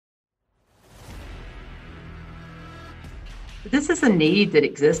This is a need that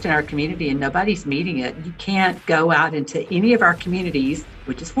exists in our community and nobody's meeting it. You can't go out into any of our communities,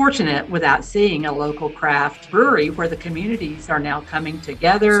 which is fortunate, without seeing a local craft brewery where the communities are now coming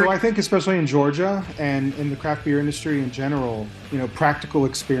together. So I think especially in Georgia and in the craft beer industry in general, practical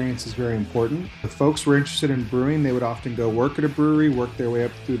experience is very important. If folks were interested in brewing, they would often go work at a brewery, work their way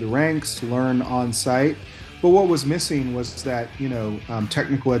up through the ranks, learn on site. But what was missing was that,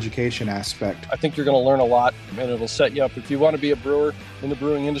 technical education aspect. I think you're going to learn a lot, and it'll set you up. If you want to be a brewer in the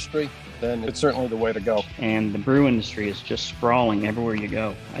brewing industry, then it's certainly the way to go. And the brew industry is just sprawling everywhere you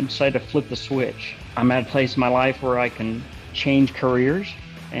go. I decided to flip the switch. I'm at a place in my life where I can change careers,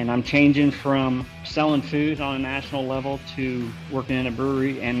 and I'm changing from selling food on a national level to working in a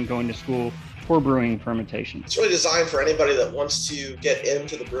brewery and going to school for brewing fermentation. It's really designed for anybody that wants to get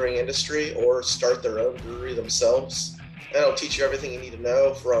into the brewing industry or start their own brewery themselves. And it'll teach you everything you need to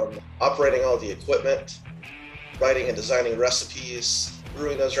know, from operating all the equipment, writing and designing recipes,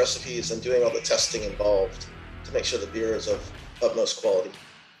 brewing those recipes, and doing all the testing involved to make sure the beer is of utmost quality.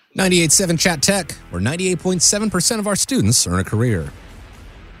 98.7 Chatt Tech, where 98.7% of our students earn a career.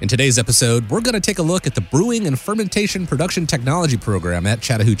 In today's episode, we're going to take a look at the Brewing and Fermentation Production Technology program at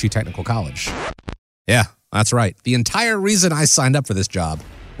Chattahoochee Technical College. Yeah, that's right. The entire reason I signed up for this job.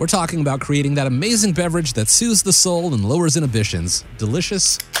 We're talking about creating that amazing beverage that soothes the soul and lowers inhibitions,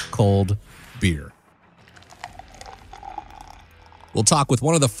 delicious, cold beer. We'll talk with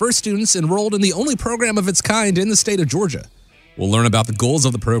one of the first students enrolled in the only program of its kind in the state of Georgia. We'll learn about the goals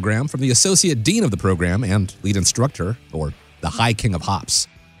of the program from the Associate Dean of the program and lead instructor, or the High King of Hops.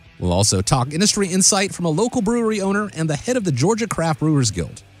 We'll also talk industry insight from a local brewery owner and the head of the Georgia Craft Brewers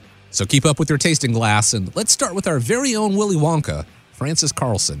Guild. So keep up with your tasting glass, and let's start with our very own Willy Wonka, Francis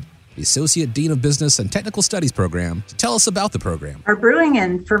Carlson, the Associate Dean of Business and Technical Studies program, to tell us about the program. Our Brewing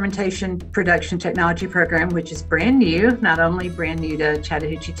and Fermentation Production Technology program, which is brand new, not only brand new to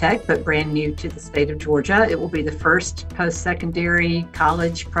Chattahoochee Tech, but brand new to the state of Georgia. It will be the first post-secondary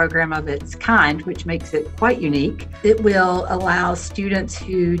college program of its kind, which makes it quite unique. It will allow students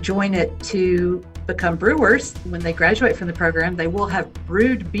who join it to become brewers. When they graduate from the program, they will have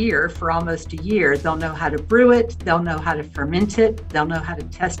brewed beer for almost a year. They'll know how to brew it. They'll know how to ferment it. They'll know how to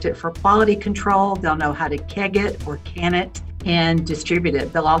test it for quality control. They'll know how to keg it or can it and distribute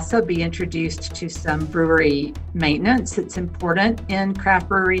it. They'll also be introduced to some brewery maintenance. It's important in craft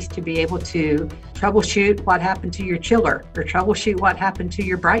breweries to be able to troubleshoot what happened to your chiller, or troubleshoot what happened to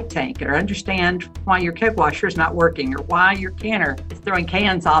your bright tank, or understand why your keg washer is not working, or why your canner is throwing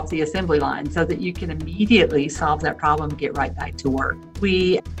cans off the assembly line, so that you can immediately solve that problem and get right back to work.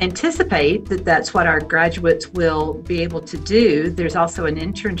 We anticipate that that's what our graduates will be able to do. There's also an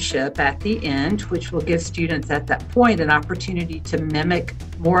internship at the end, which will give students at that point an opportunity to mimic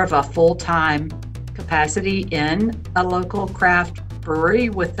more of a full-time capacity in a local craft brewery,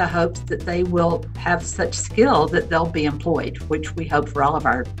 with the hopes that they will have such skill that they'll be employed, which we hope for all of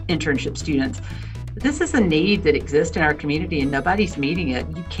our internship students. But this is a need that exists in our community and nobody's meeting it.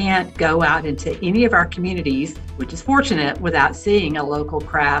 You can't go out into any of our communities, which is fortunate, without seeing a local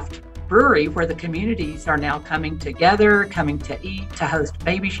craft brewery where the communities are now coming together, coming to eat, to host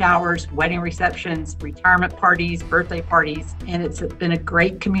baby showers, wedding receptions, retirement parties, birthday parties. And it's been a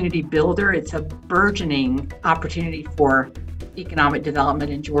great community builder. It's a burgeoning opportunity for economic development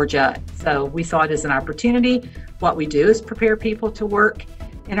in Georgia. So we saw it as an opportunity. What we do is prepare people to work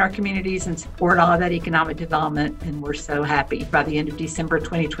in our communities and support all of that economic development. And we're so happy. By the end of December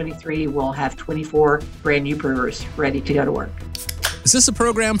 2023, we'll have 24 brand new brewers ready to go to work. Is this a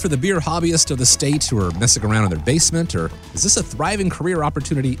program for the beer hobbyist of the state who are messing around in their basement, or is this a thriving career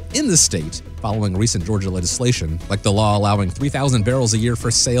opportunity in the state following recent Georgia legislation, like the law allowing 3,000 barrels a year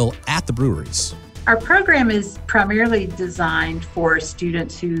for sale at the breweries? Our program is primarily designed for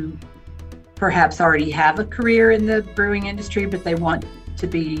students who perhaps already have a career in the brewing industry, but they want to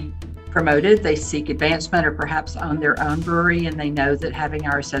be promoted. They seek advancement or perhaps own their own brewery, and they know that having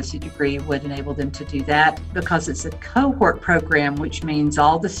our associate degree would enable them to do that. Because it's a cohort program, which means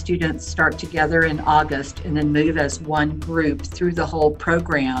all the students start together in August and then move as one group through the whole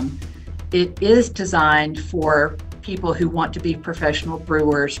program. It is designed for people who want to be professional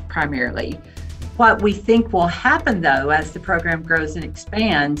brewers primarily. What we think will happen, though, as the program grows and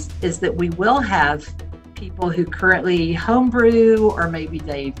expands, is that we will have people who currently homebrew, or maybe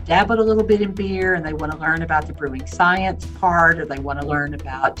they've dabbled a little bit in beer and they want to learn about the brewing science part, or they want to learn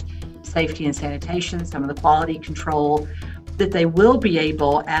about safety and sanitation, some of the quality control, that they will be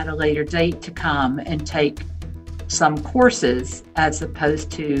able at a later date to come and take some courses as opposed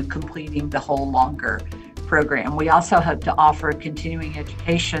to completing the whole longer program. We also hope to offer continuing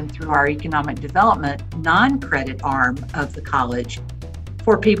education through our economic development non-credit arm of the college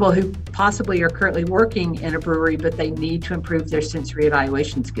for people who possibly are currently working in a brewery, but they need to improve their sensory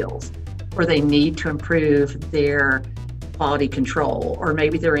evaluation skills, or they need to improve their quality control, or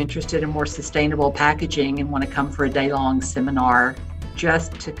maybe they're interested in more sustainable packaging and want to come for a day-long seminar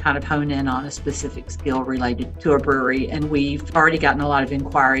just to kind of hone in on a specific skill related to a brewery. And we've already gotten a lot of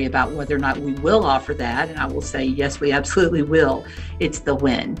inquiry about whether or not we will offer that. And I will say, yes, we absolutely will. It's the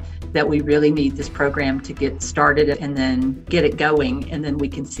when that we really need this program to get started and then get it going. And then we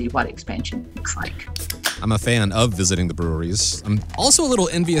can see what expansion looks like. I'm a fan of visiting the breweries. I'm also a little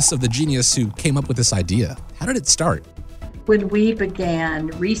envious of the genius who came up with this idea. How did it start? When we began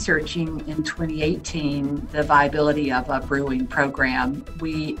researching in 2018 the viability of a brewing program,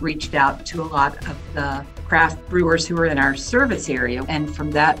 we reached out to a lot of the craft brewers who were in our service area, and from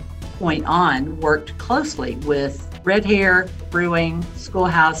that point on worked closely with Red Hare, Brewing,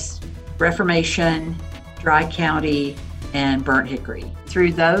 Schoolhouse, Reformation, Dry County, and Burnt Hickory.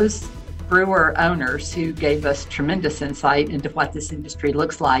 Through those brewer owners who gave us tremendous insight into what this industry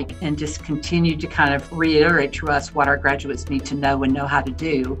looks like and just continued to kind of reiterate to us what our graduates need to know and know how to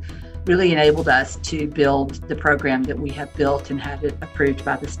do, really enabled us to build the program that we have built and had it approved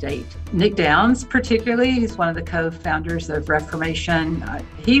by the state. Nick Downs, particularly, he's one of the co-founders of Reformation.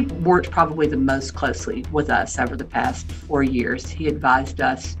 He worked probably the most closely with us over the past 4 years. He advised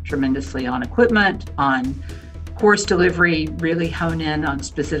us tremendously on equipment, on course delivery, really hone in on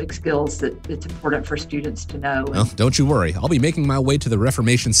specific skills that it's important for students to know. Well, don't you worry. I'll be making my way to the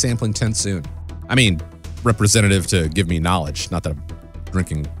Reformation sampling tent soon. I mean, representative to give me knowledge, not that I'm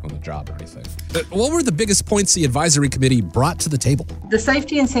drinking on the job or anything. What were the biggest points the advisory committee brought to the table? The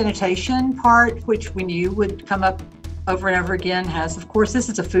safety and sanitation part, which we knew would come up over and over again, has, of course, this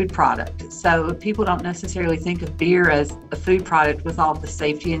is a food product. So people don't necessarily think of beer as a food product with all the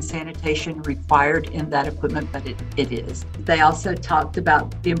safety and sanitation required in that equipment, but it is. They also talked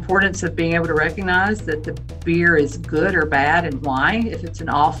about the importance of being able to recognize that the beer is good or bad and why. If it's an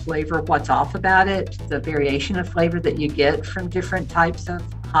off flavor, what's off about it, the variation of flavor that you get from different types of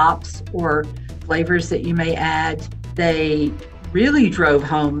hops or flavors that you may add. They really drove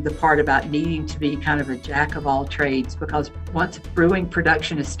home the part about needing to be kind of a jack of all trades, because once brewing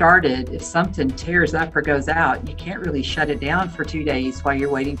production is started, if something tears up or goes out, you can't really shut it down for 2 days while you're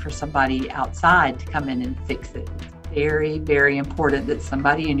waiting for somebody outside to come in and fix it. It's very, very important that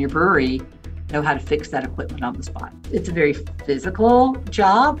somebody in your brewery know how to fix that equipment on the spot. It's a very physical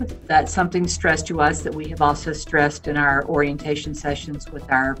job. That's something stressed to us that we have also stressed in our orientation sessions with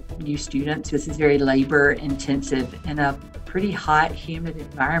our new students. This is very labor intensive in a pretty hot, humid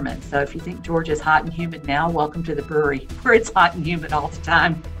environment. So if you think Georgia's hot and humid now, welcome to the brewery where it's hot and humid all the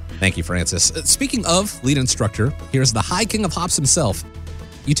time. Thank you, Francis. Speaking of lead instructor, here's the High King of Hops himself.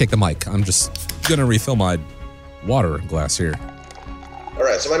 You take the mic. I'm just going to refill my water glass here. All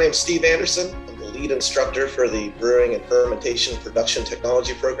right, so my name's Steve Anderson. I'm the lead instructor for the Brewing and Fermentation Production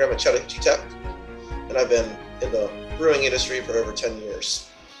Technology program at Chatt, and I've been in the brewing industry for over 10 years.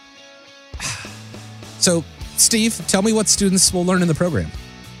 So, Steve, tell me what students will learn in the program.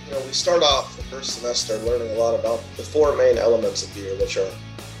 We start off the first semester learning a lot about the four main elements of beer, which are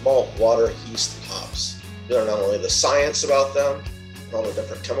malt, water, yeast, and hops. We learn not only the science about them, and all the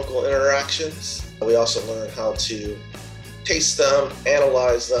different chemical interactions, but we also learn how to taste them,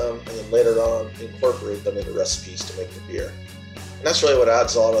 analyze them, and then later on incorporate them into recipes to make the beer. And that's really what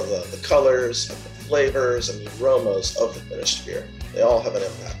adds a lot of the colors, and the flavors, and the aromas of the finished beer. They all have an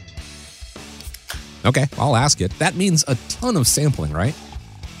impact. Okay, I'll ask it. That means a ton of sampling, right?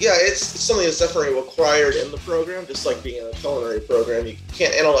 Yeah, it's something that's definitely required in the program, just like being in a culinary program. You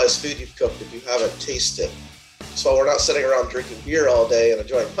can't analyze food you've cooked if you haven't tasted. So while we're not sitting around drinking beer all day and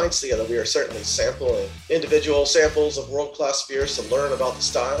enjoying pints together, we are certainly sampling individual samples of world-class beers to learn about the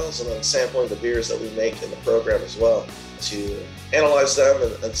styles, and then sampling the beers that we make in the program as well to analyze them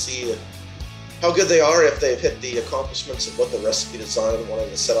and see how good they are, if they've hit the accomplishments of what the recipe design wanted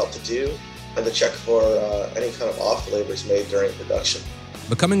to set out to do, and to check for any kind of off flavors made during production.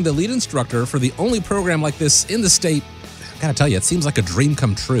 Becoming the lead instructor for the only program like this in the state, I gotta tell you, it seems like a dream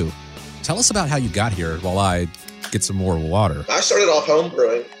come true. Tell us about how you got here while I get some more water. I started off home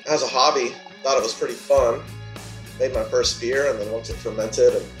brewing as a hobby. Thought it was pretty fun. Made my first beer, and then once it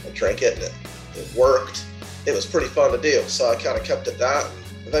fermented and I drank it and it worked, it was pretty fun to do. So I kind of kept at that.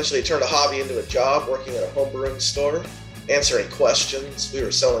 Eventually turned a hobby into a job, working at a home brewing store, answering questions. We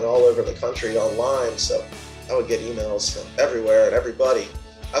were selling all over the country online, so I would get emails from everywhere and everybody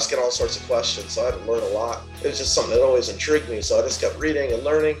asking all sorts of questions, so I had to learn a lot. It was just something that always intrigued me, so I just kept reading and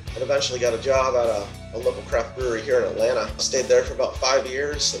learning, and eventually got a job at a local craft brewery here in Atlanta. Stayed there for about 5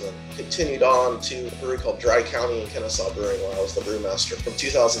 years, and then continued on to a brewery called Dry County in Kennesaw Brewing, where I was the brewmaster from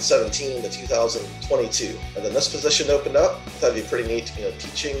 2017 to 2022. And then this position opened up. That'd be pretty neat,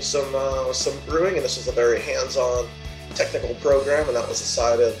 teaching some brewing, and this was a very hands-on technical program, and that was the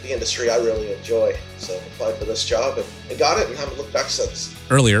side of the industry I really enjoy. So I applied for this job and got it, and haven't looked back since.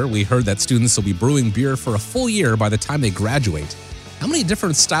 Earlier, we heard that students will be brewing beer for a full year by the time they graduate. How many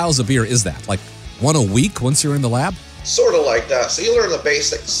different styles of beer is that? Like one a week once you're in the lab? Sort of like that. So you learn the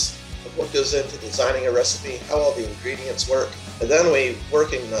basics of what goes into designing a recipe, how all the ingredients work, and then we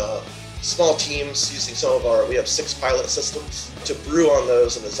work in small teams using we have 6 pilot systems to brew on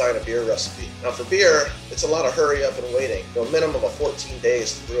those and design a beer recipe. Now for beer, it's a lot of hurry up and waiting. A minimum of 14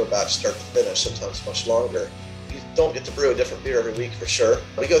 days to brew a batch start to finish, sometimes much longer. You don't get to brew a different beer every week for sure.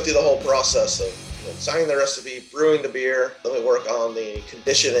 We go through the whole process of designing the recipe, brewing the beer, then we work on the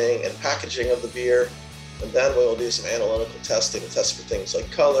conditioning and packaging of the beer, and then we will do some analytical testing to test for things like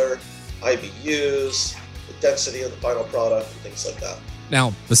color, IBUs, the density of the final product, and things like that.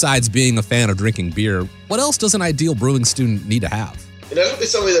 Now, besides being a fan of drinking beer, what else does an ideal brewing student need to have? Definitely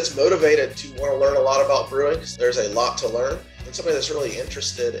somebody that's motivated to want to learn a lot about brewing, because there's a lot to learn, and somebody that's really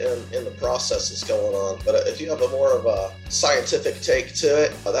interested in the processes going on. But if you have a more of a scientific take to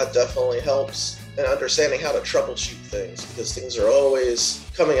it, that definitely helps. And understanding how to troubleshoot things, because things are always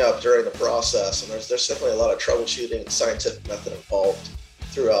coming up during the process, and there's definitely a lot of troubleshooting and scientific method involved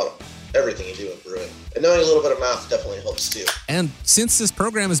throughout everything you do in brewing. And knowing a little bit of math definitely helps too. And since this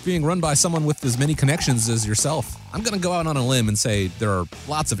program is being run by someone with as many connections as yourself, I'm going to go out on a limb and say there are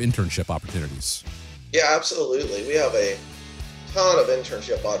lots of internship opportunities. Yeah, absolutely. We have a ton of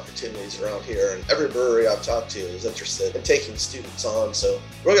internship opportunities around here, and every brewery I've talked to is interested in taking students on. So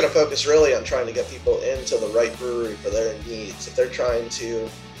we're going to focus really on trying to get people into the right brewery for their needs. If they're trying to,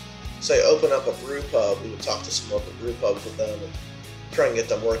 say, open up a brew pub, we would talk to some local brew pubs with them and try and get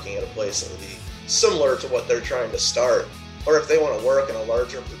them working at a place that would be similar to what they're trying to start. Or if they want to work in a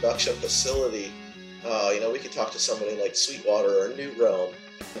larger production facility, we could talk to somebody like Sweetwater or New Rome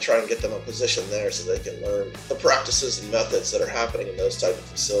and try and get them a position there so they can learn the practices and methods that are happening in those type of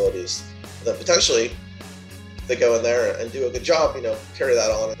facilities. And then potentially, if they go in there and do a good job, carry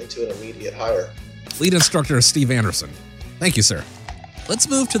that on into an immediate hire. Lead instructor Steve Anderson. Thank you, sir. Let's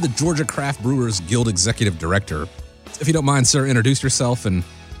move to the Georgia Craft Brewers Guild Executive Director. If you don't mind, sir, introduce yourself and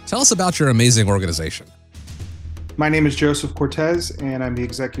tell us about your amazing organization. My name is Joseph Cortez, and I'm the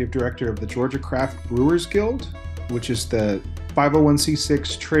Executive Director of the Georgia Craft Brewers Guild, which is the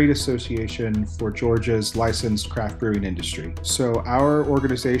 501c6 trade association for Georgia's licensed craft brewing industry. So our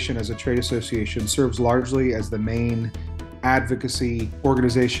organization as a trade association serves largely as the main advocacy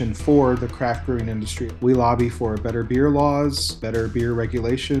organization for the craft brewing industry. We lobby for better beer laws, better beer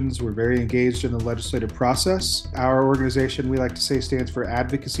regulations. We're very engaged in the legislative process. Our organization, we like to say, stands for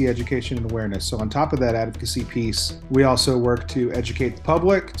Advocacy, Education, and Awareness. So on top of that advocacy piece, we also work to educate the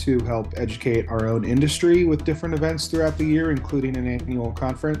public, to help educate our own industry with different events throughout the year, including an annual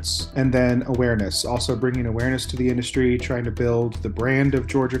conference, and then awareness, also bringing awareness to the industry, trying to build the brand of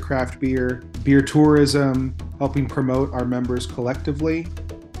Georgia craft beer, beer tourism, helping promote our members collectively.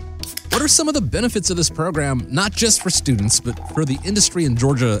 What are some of the benefits of this program, not just for students, but for the industry in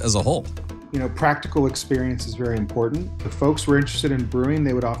Georgia as a whole? Practical experience is very important. If folks were interested in brewing,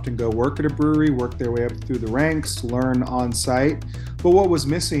 they would often go work at a brewery, work their way up through the ranks, learn on site. But what was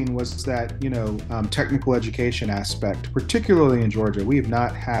missing was that, technical education aspect, particularly in Georgia. We have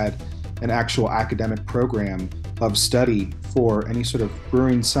not had an actual academic program of study for any sort of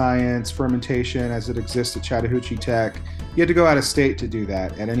brewing science, fermentation as it exists at Chattahoochee Tech. You had to go out of state to do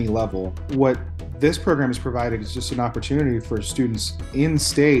that at any level. What this program has provided is just an opportunity for students in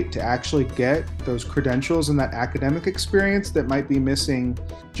state to actually get those credentials and that academic experience that might be missing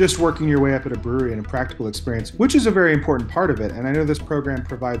just working your way up at a brewery and a practical experience, which is a very important part of it. And I know this program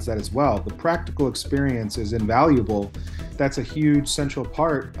provides that as well. The practical experience is invaluable. That's a huge central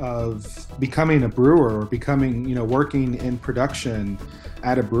part of becoming a brewer or becoming, working in production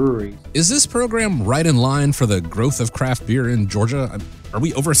at a brewery. Is this program right in line for the growth of craft beer in Georgia? Are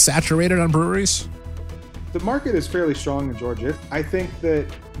we oversaturated on breweries? The market is fairly strong in Georgia. I think that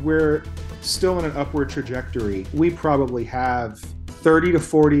we're still in an upward trajectory. We probably have 30 to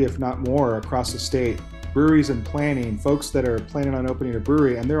 40, if not more, across the state, breweries and planning, folks that are planning on opening a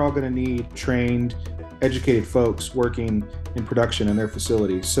brewery, and they're all going to need trained, educated folks working in production in their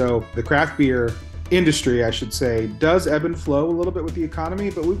facilities. So the craft beer industry, I should say, does ebb and flow a little bit with the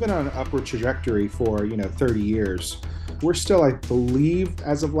economy, but we've been on an upward trajectory for 30 years. We're still, I believe,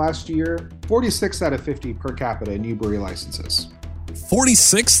 as of last year, 46 out of 50 per capita new brewery licenses.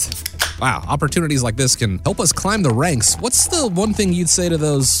 46th? Wow, opportunities like this can help us climb the ranks. What's the one thing you'd say to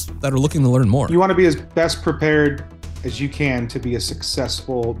those that are looking to learn more? You want to be as best prepared as you can to be a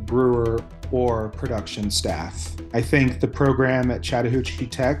successful brewer or production staff. I think the program at Chattahoochee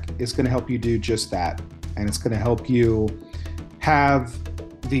Tech is going to help you do just that. And it's going to help you have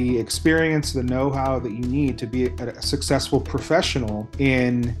the experience, the know-how that you need to be a successful professional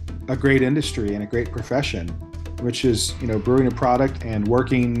in a great industry and a great profession, which is, brewing a product and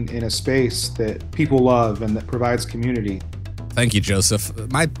working in a space that people love and that provides community. Thank you,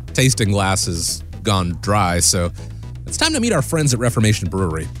 Joseph. My tasting glass has gone dry, so it's time to meet our friends at Reformation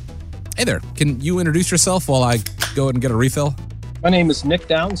Brewery. Hey there, can you introduce yourself while I go and get a refill? My name is Nick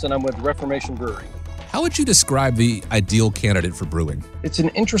Downs, and I'm with Reformation Brewery. How would you describe the ideal candidate for brewing? It's an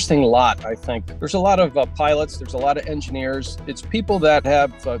interesting lot, I think. There's a lot of pilots, there's a lot of engineers. It's people that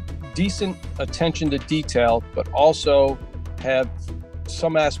have decent attention to detail, but also have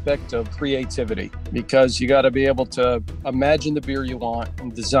some aspect of creativity, because you got to be able to imagine the beer you want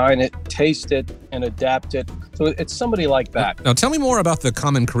and design it, taste it, and adapt it. So it's somebody like that. Now tell me more about the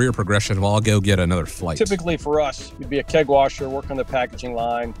common career progression while I'll go get another flight. Typically for us, you'd be a keg washer, work on the packaging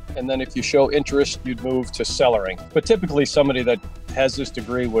line, and then if you show interest, you'd move to cellaring. But typically somebody that has this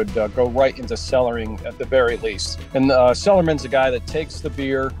degree would go right into cellaring at the very least. And the cellarman's a guy that takes the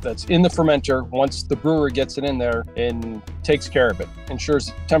beer that's in the fermenter once the brewer gets it in there and takes care of it. Ensures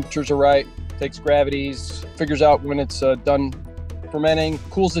the temperatures are right, takes gravities, figures out when it's done fermenting,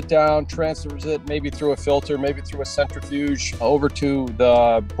 cools it down, transfers it maybe through a filter, maybe through a centrifuge over to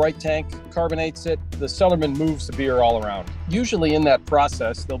the bright tank, carbonates it. The cellarman moves the beer all around. Usually in that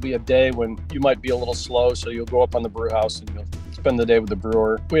process, there'll be a day when you might be a little slow, so you'll go up on the brew house and you'll spend the day with the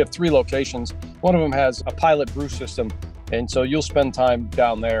brewer. We have 3 locations. One of them has a pilot brew system. And so you'll spend time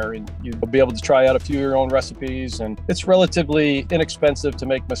down there and you'll be able to try out a few of your own recipes. And it's relatively inexpensive to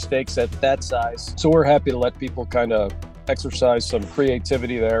make mistakes at that size. So we're happy to let people kind of exercise some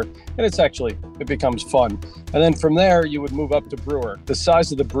creativity there. And it becomes fun. And then from there, you would move up to brewer. The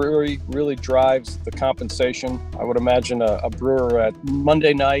size of the brewery really drives the compensation. I would imagine a brewer at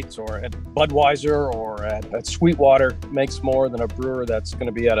Monday nights or at Budweiser or at Sweetwater makes more than a brewer that's going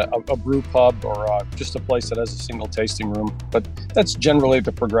to be at a brew pub or just a place that has a single tasting room. But that's generally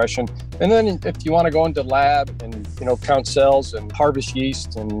the progression. And then if you want to go into lab and, count cells and harvest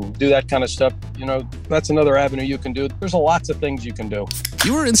yeast and do that kind of stuff, that's another avenue you can do. There's lots of things you can do.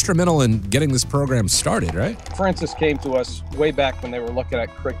 You were instrumental in getting this program started, right? Francis came to us way back when they were looking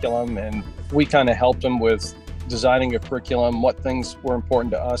at curriculum, and we kind of helped them with designing a curriculum, what things were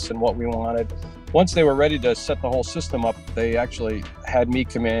important to us and what we wanted. Once they were ready to set the whole system up, they actually had me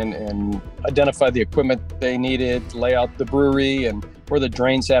come in and identify the equipment they needed, lay out the brewery and where the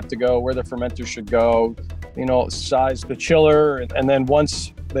drains have to go, where the fermenters should go, size the chiller. And then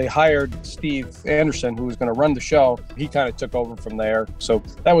once they hired Steve Anderson, who was going to run the show, he kind of took over from there. So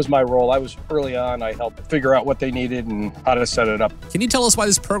that was my role. I was early on. I helped figure out what they needed and how to set it up. Can you tell us why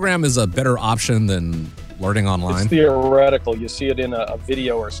this program is a better option than learning online? It's theoretical. You see it in a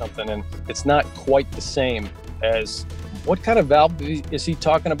video or something, and it's not quite the same as what kind of valve is he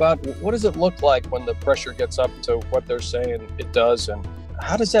talking about? What does it look like when the pressure gets up to what they're saying it does? And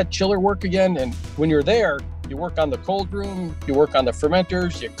how does that chiller work again? And when you're there, you work on the cold room, you work on the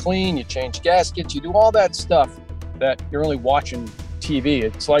fermenters, you clean, you change gaskets, you do all that stuff that you're only watching TV.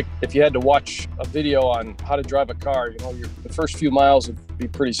 It's like if you had to watch a video on how to drive a car, the first few miles would be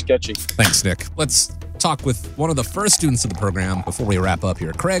pretty sketchy. Thanks, Nick. Let's talk with one of the first students of the program before we wrap up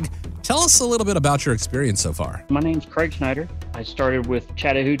here. Craig, tell us a little bit about your experience so far. My name's Craig Schneider. I started with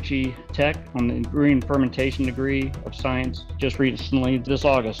Chattahoochee Tech on the Brewing and Fermentation degree of science just recently this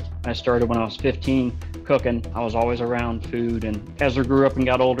August. I started when I was 15 cooking. I was always around food, and as I grew up and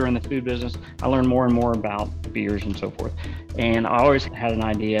got older in the food business, I learned more and more about beers and so forth. And I always had an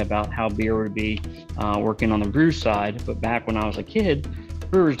idea about how beer would be working on the brew side, but back when I was a kid,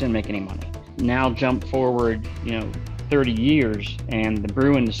 brewers didn't make any money. Now jump forward, 30 years, and the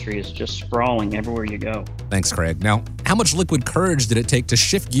brew industry is just sprawling everywhere you go. Thanks, Craig. Now, how much liquid courage did it take to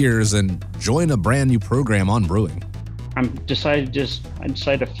shift gears and join a brand new program on brewing? I decided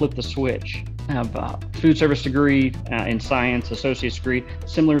to flip the switch. I have a food service degree in science, associate's degree,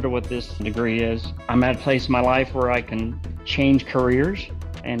 similar to what this degree is. I'm at a place in my life where I can change careers,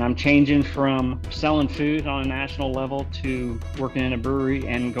 and I'm changing from selling food on a national level to working in a brewery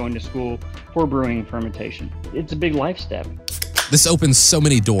and going to school for brewing and fermentation. It's a big life step. This opens so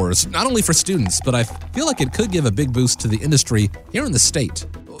many doors, not only for students, but I feel like it could give a big boost to the industry here in the state.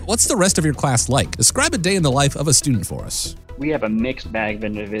 What's the rest of your class like? Describe a day in the life of a student for us. We have a mixed bag of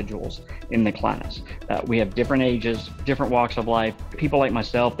individuals in the class. We have different ages, different walks of life, people like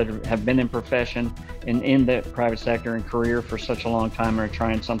myself that have been in profession and in the private sector and career for such a long time and are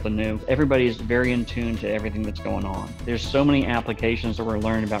trying something new. Everybody is very in tune to everything that's going on. There's so many applications that we're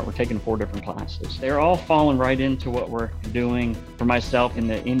learning about. We're taking 4 different classes. They're all falling right into what we're doing for myself in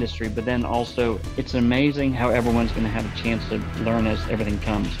the industry, but then also it's amazing how everyone's going to have a chance to learn as everything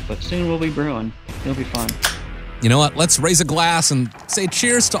comes. But soon we'll be brewing. It'll be fun. You know what? Let's raise a glass and say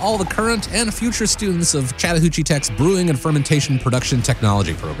cheers to all the current and future students of Chattahoochee Tech's Brewing and Fermentation Production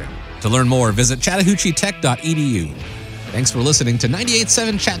Technology program. To learn more, visit chattahoocheetech.edu. Thanks for listening to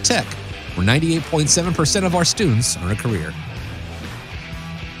 98.7 Chat Tech, where 98.7% of our students earn a career.